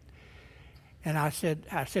whenever. And I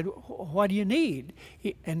said, what do you need?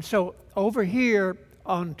 And so over here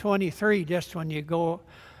on 23, just when you go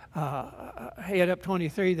head up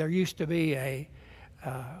 23, there used to be a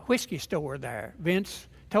whiskey store there. Vince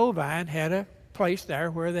Tovine had a place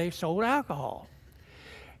there where they sold alcohol.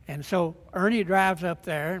 And so Ernie drives up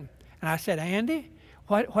there, and I said, Andy,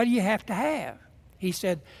 what do you have to have? He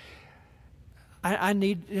said, I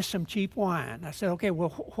need just some cheap wine. I said, okay, well,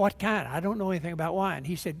 what kind? I don't know anything about wine.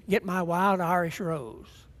 He said, get my Wild Irish Rose.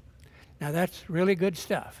 Now, that's really good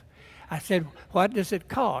stuff. I said, what does it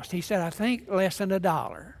cost? He said, I think less than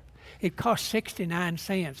 $1. It costs 69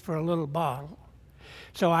 cents for a little bottle.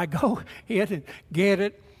 So I go in and get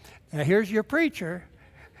it. Now, here's your preacher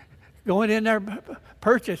going in there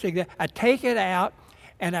purchasing that. I take it out,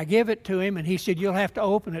 and I give it to him, and he said, you'll have to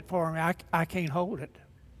open it for me. I can't hold it.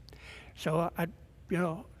 So I,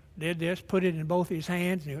 did this, put it in both his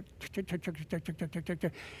hands, and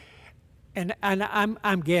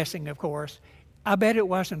I'm guessing, of course. I bet it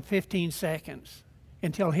wasn't 15 seconds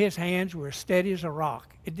until his hands were steady as a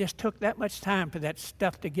rock. It just took that much time for that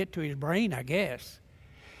stuff to get to his brain, I guess.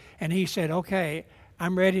 And he said, okay,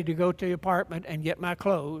 I'm ready to go to the apartment and get my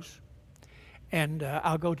clothes, and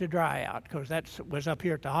I'll go to dry out, because that was up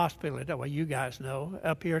here at the hospital. Well, you guys know,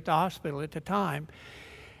 up here at the hospital at the time.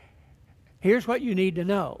 Here's what you need to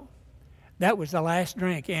know. That was the last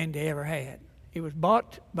drink Andy ever had. It was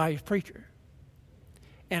bought by his preacher.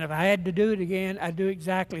 And if I had to do it again, I'd do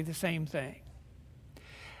exactly the same thing.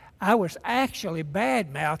 I was actually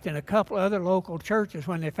bad-mouthed in a couple other local churches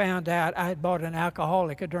when they found out I had bought an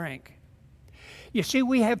alcoholic a drink. You see,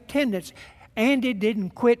 we have tendencies. Andy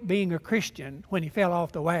didn't quit being a Christian when he fell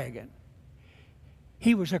off the wagon.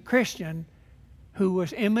 He was a Christian who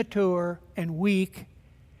was immature and weak,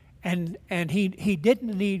 and he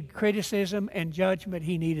didn't need criticism and judgment.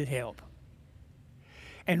 He needed help.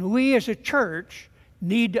 And we as a church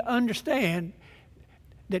need to understand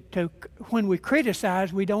that when we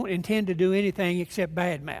criticize, we don't intend to do anything except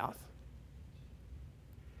badmouth.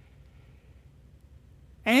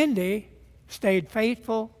 Andy stayed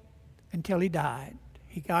faithful until he died.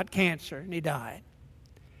 He got cancer and he died.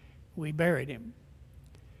 We buried him.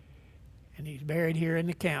 And he's buried here in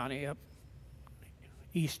the county up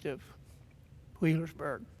east of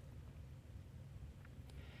Wheelersburg.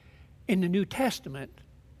 In the New Testament,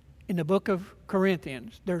 in the book of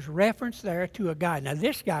Corinthians, there's reference there to a guy. Now,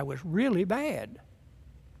 this guy was really bad.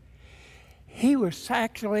 He was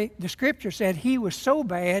actually, the scripture said he was so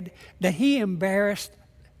bad that he embarrassed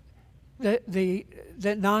the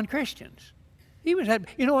non-Christians. You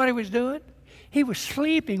know what he was doing? He was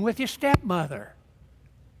sleeping with his stepmother.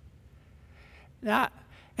 Now,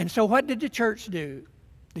 and so what did the church do?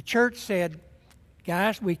 The church said,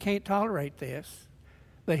 guys, we can't tolerate this,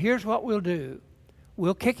 but here's what we'll do.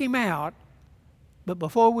 We'll kick him out, but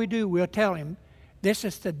before we do, we'll tell him, this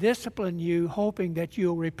is to discipline you, hoping that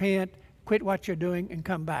you'll repent, quit what you're doing, and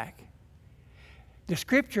come back. The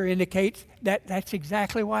scripture indicates that that's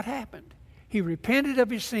exactly what happened. He repented of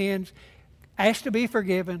his sins, asked to be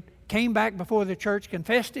forgiven, came back before the church,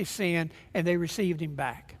 confessed his sin, and they received him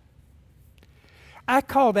back. I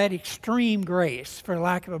call that extreme grace, for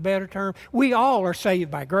lack of a better term. We all are saved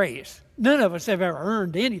by grace. None of us have ever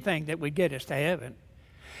earned anything that would get us to heaven.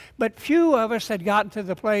 But few of us had gotten to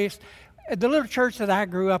the place. The little church that I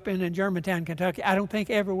grew up in Germantown, Kentucky, I don't think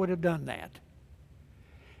ever would have done that.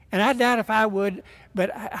 And I doubt if I would,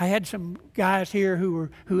 but I had some guys here who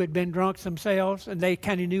had been drunks themselves, and they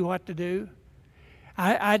kind of knew what to do.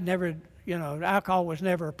 I'd never, alcohol was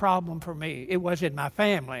never a problem for me. It was in my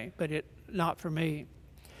family, but not for me.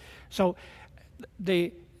 So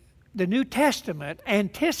the New Testament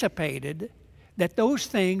anticipated that those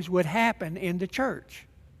things would happen in the church.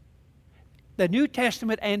 The New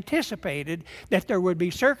Testament anticipated that there would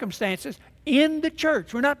be circumstances in the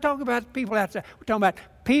church. We're not talking about people outside. We're talking about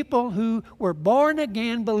people who were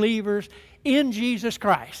born-again believers in Jesus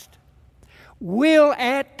Christ will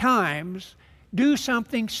at times do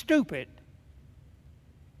something stupid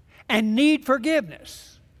and need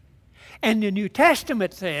forgiveness. And the New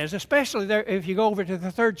Testament says, especially there, if you go over to the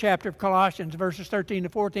 3rd chapter of Colossians, verses 13 to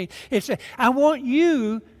 14, it says, I want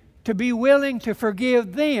you to be willing to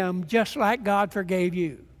forgive them just like God forgave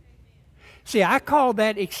you. See, I call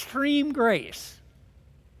that extreme grace.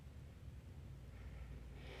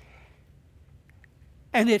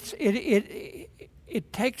 And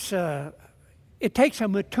it takes a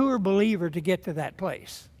mature believer to get to that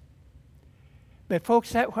place. But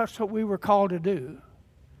folks, that's what we were called to do.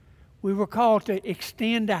 We were called to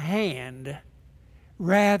extend a hand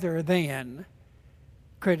rather than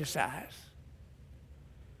criticize.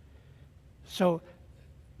 So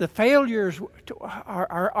the failures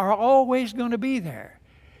are always going to be there.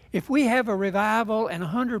 If we have a revival and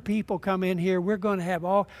 100 people come in here,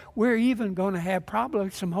 we're even going to have probably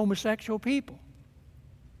some homosexual people.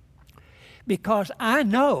 Because I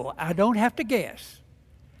know, I don't have to guess,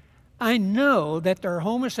 I know that there are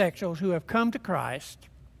homosexuals who have come to Christ,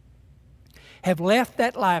 have left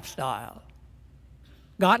that lifestyle,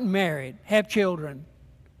 gotten married, have children,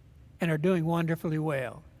 and are doing wonderfully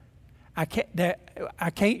well. I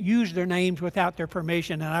can't use their names without their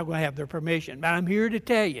permission, and I'm going to have their permission. But I'm here to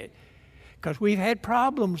tell you, because we've had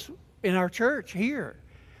problems in our church here.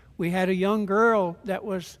 We had a young girl that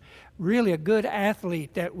was really a good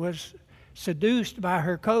athlete that was seduced by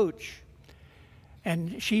her coach.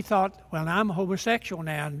 And she thought, well, I'm homosexual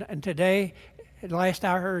now. And today, last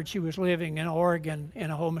I heard, she was living in Oregon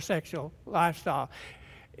in a homosexual lifestyle.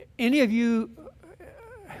 Any of you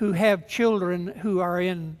who have children who are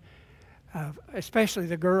in, especially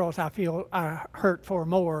the girls I feel I hurt for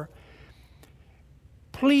more,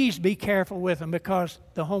 please be careful with them, because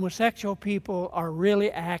the homosexual people are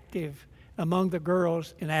really active among the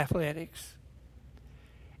girls in athletics.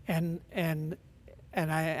 And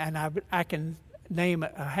I can name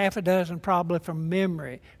a half a dozen probably from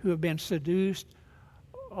memory who have been seduced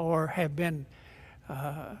or have been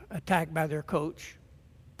attacked by their coach.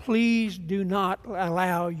 Please do not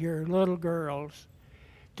allow your little girls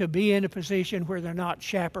to be in a position where they're not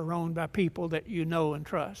chaperoned by people that you know and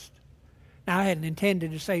trust. Now, I hadn't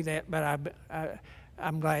intended to say that, but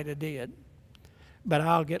I'm glad I did. But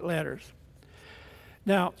I'll get letters.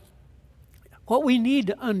 Now, what we need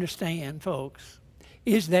to understand, folks,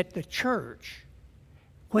 is that the church,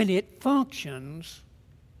 when it functions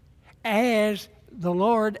as the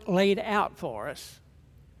Lord laid out for us,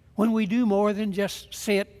 when we do more than just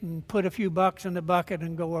sit and put a few bucks in the bucket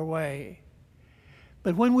and go our way,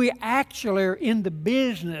 but when we actually are in the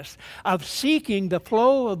business of seeking the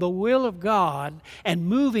flow of the will of God and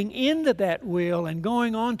moving into that will and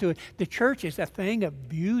going on to it, the church is a thing of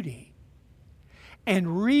beauty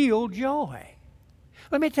and real joy.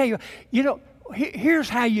 Let me tell you, here's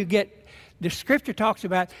how you get, the Scripture talks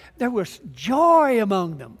about there was joy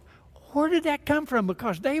among them. Where did that come from?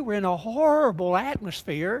 Because they were in a horrible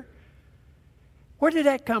atmosphere. Where did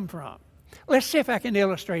that come from? Let's see if I can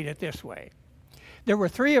illustrate it this way. There were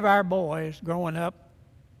 3 of our boys growing up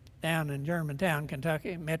down in Germantown,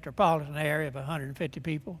 Kentucky, metropolitan area of 150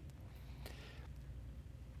 people.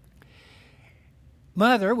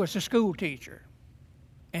 Mother was a school teacher,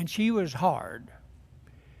 and she was hard.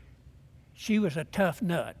 She was a tough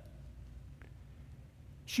nut.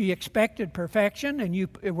 She expected perfection, and you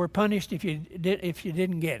were punished if you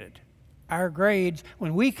didn't get it. Our grades,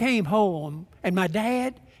 when we came home, and my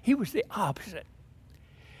dad, he was the opposite.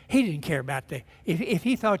 He didn't care about if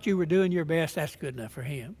he thought you were doing your best, that's good enough for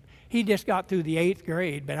him. He just got through the 8th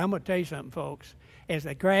grade, but I'm going to tell you something, folks. As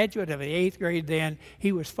a graduate of the 8th grade then,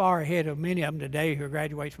 he was far ahead of many of them today who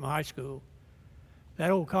graduate from high school.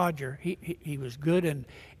 That old codger, he was good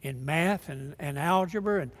in math and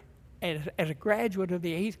algebra, and as a graduate of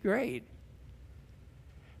the 8th grade.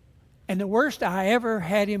 And the worst I ever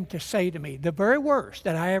had him to say to me, the very worst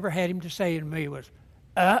that I ever had him to say to me was,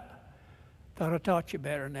 thought I taught you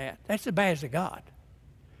better than that. That's the bad as of God.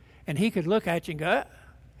 And he could look at you and go,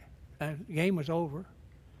 the game was over.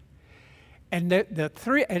 And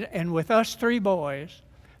and with us 3 boys,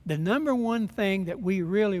 the number one thing that we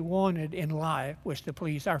really wanted in life was to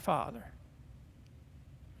please our Father.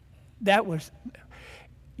 That was,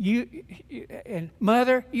 and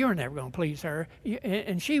Mother, you're never going to please her.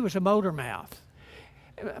 And she was a motor mouth.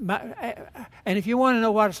 And if you want to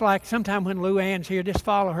know what it's like, sometime when Lou Ann's here, just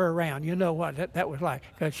follow her around. You know what that was like,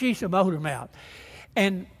 because she's a motor mouth.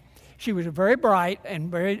 And she was very bright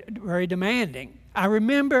and very, very demanding. I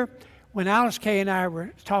remember when Alice Kay and I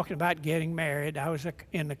were talking about getting married, I was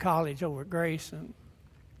in the college over at Grace,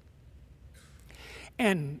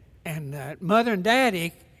 and Mother and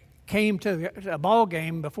Daddy came to a ball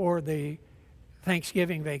game before the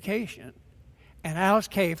Thanksgiving vacation. And Alice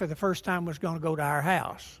Kay, for the first time, was going to go to our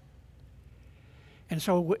house. And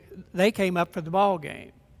so they came up for the ball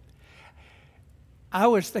game. I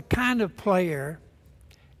was the kind of player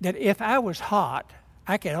that if I was hot,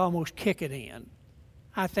 I could almost kick it in.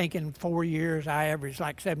 I think in 4 years I averaged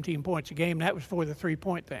like 17 points a game. That was for the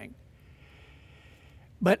three-point thing.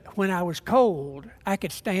 But when I was cold, I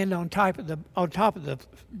could stand on top of the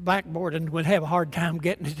blackboard and would have a hard time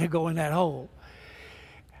getting it to go in that hole.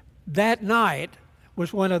 That night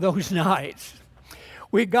was one of those nights.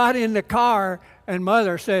 We got in the car, and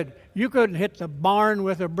Mother said, "You couldn't hit the barn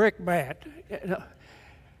with a brick bat."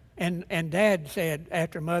 And Dad said,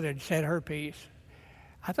 after Mother had said her piece,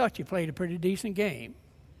 "I thought you played a pretty decent game."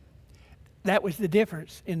 That was the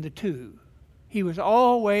difference in the two. He was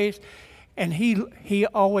always, and he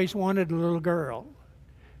always wanted a little girl.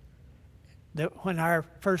 When our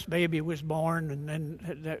first baby was born, and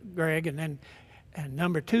then Greg, and then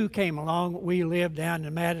number two came along, we lived down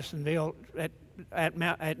in Madisonville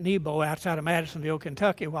at Nebo outside of Madisonville,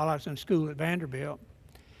 Kentucky, while I was in school at Vanderbilt.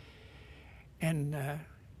 And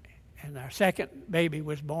our second baby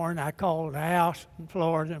was born. I called the house in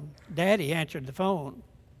Florida, and Daddy answered the phone.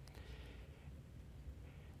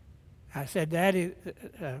 I said, "Daddy,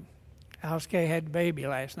 Alice Kay had the baby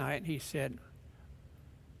last night." And he said,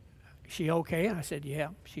 "She okay?" I said, "Yeah,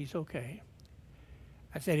 she's okay."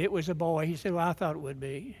 I said, "It was a boy." He said, "Well, I thought it would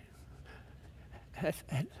be."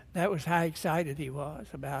 That was how excited he was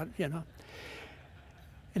about it, you know.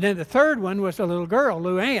 And then the third one was a little girl,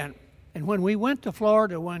 Lou Ann. And when we went to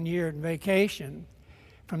Florida one year on vacation,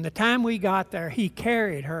 from the time we got there, he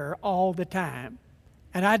carried her all the time.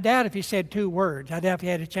 And I doubt if he said 2 words. I doubt if he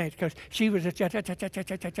had to change, because she was a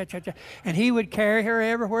cha-cha-cha-cha-cha-cha-cha-cha. And he would carry her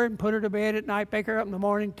everywhere and put her to bed at night, pick her up in the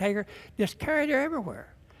morning, take her, just carried her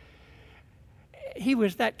everywhere. He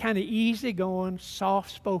was that kind of easygoing,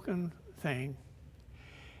 soft-spoken thing.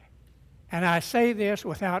 And I say this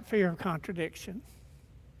without fear of contradiction.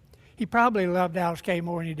 He probably loved Alice Kay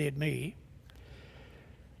more than he did me.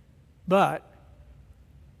 But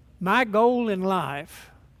my goal in life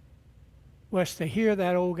was to hear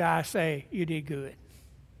that old guy say, "You did good."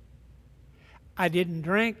 I didn't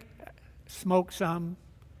drink, smoke some.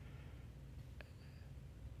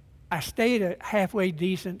 I stayed a halfway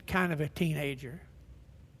decent kind of a teenager.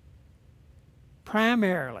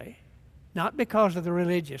 Primarily, not because of the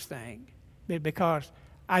religious thing, but because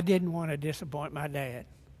I didn't want to disappoint my dad.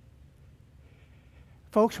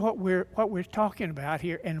 Folks, what we're talking about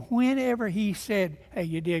here, and whenever he said, "Hey,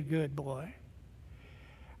 you did good, boy,"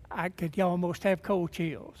 I could almost have cold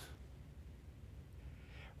chills.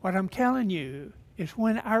 What I'm telling you is,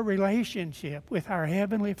 when our relationship with our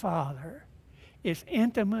Heavenly Father is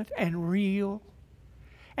intimate and real,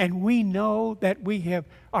 and we know that we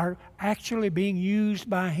are actually being used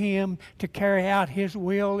by Him to carry out His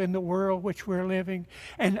will in the world which we're living,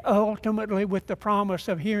 and ultimately with the promise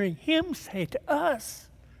of hearing Him say to us,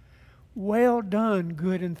 "Well done,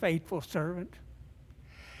 good and faithful servant."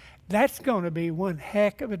 That's going to be one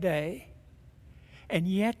heck of a day. And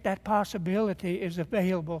yet that possibility is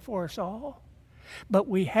available for us all. But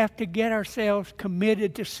we have to get ourselves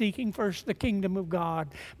committed to seeking first the kingdom of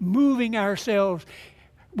God, moving ourselves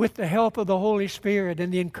with the help of the Holy Spirit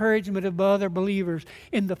and the encouragement of other believers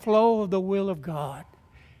in the flow of the will of God,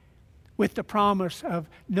 with the promise of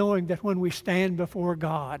knowing that when we stand before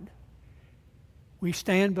God, we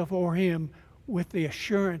stand before Him with the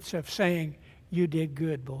assurance of saying, "You did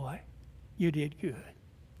good, boy. You did good."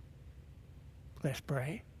 Let's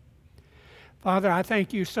pray. Father, I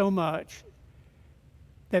thank You so much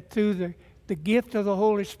that through the gift of the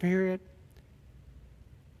Holy Spirit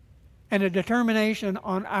and a determination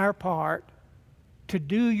on our part to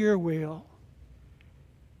do Your will,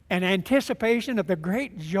 an anticipation of the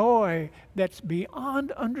great joy that's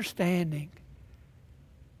beyond understanding,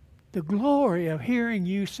 the glory of hearing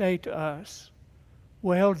You say to us,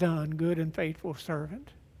 "Well done, good and faithful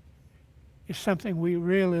servant," is something we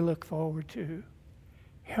really look forward to.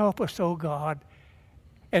 Help us, oh God,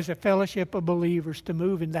 as a fellowship of believers to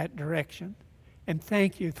move in that direction. And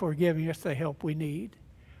thank You for giving us the help we need.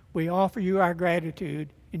 We offer You our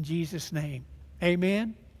gratitude in Jesus' name.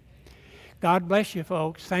 Amen. God bless you,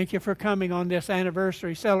 folks. Thank you for coming on this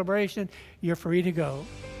anniversary celebration. You're free to go.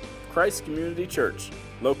 Christ Community Church,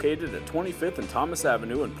 located at 25th and Thomas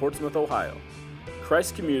Avenue in Portsmouth, Ohio.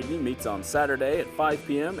 Christ Community meets on Saturday at 5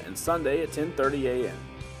 p.m. and Sunday at 10:30 a.m.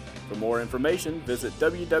 For more information, visit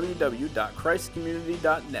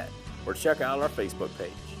www.christcommunity.net or check out our Facebook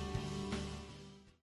page.